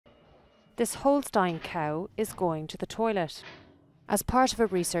This Holstein cow is going to the toilet. As part of a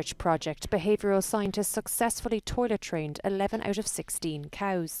research project, behavioural scientists successfully toilet trained 11 out of 16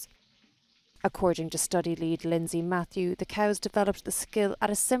 cows. According to study lead Lindsay Matthew, the cows developed the skill at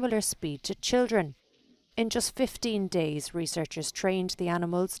a similar speed to children. In just 15 days, researchers trained the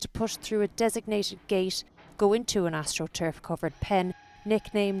animals to push through a designated gate, go into an AstroTurf-covered pen,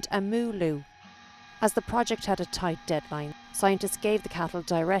 nicknamed a moo-loo. As the project had a tight deadline, scientists gave the cattle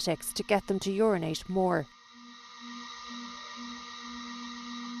diuretics to get them to urinate more.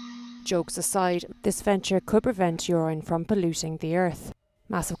 Jokes aside, this venture could prevent urine from polluting the earth.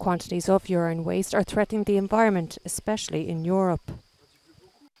 Massive quantities of urine waste are threatening the environment, especially in Europe.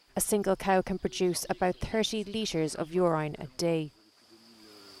 A single cow can produce about 30 litres of urine a day.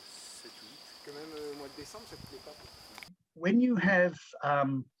 When you have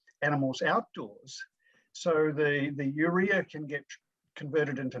animals outdoors, so the urea can get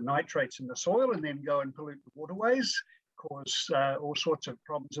converted into nitrates in the soil and then go and pollute the waterways, cause all sorts of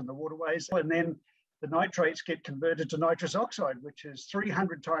problems in the waterways. And then the nitrates get converted to nitrous oxide, which is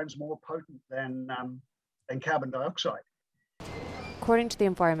 300 times more potent than carbon dioxide. According to the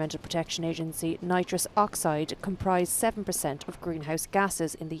Environmental Protection Agency, nitrous oxide comprised 7% of greenhouse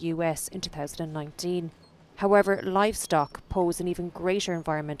gases in the US in 2019. However, livestock pose an even greater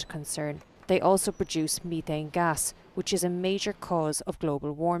environmental concern. They also produce methane gas, which is a major cause of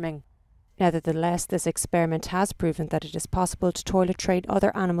global warming. Nevertheless, this experiment has proven that it is possible to toilet train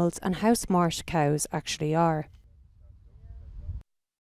other animals, and how smart cows actually are.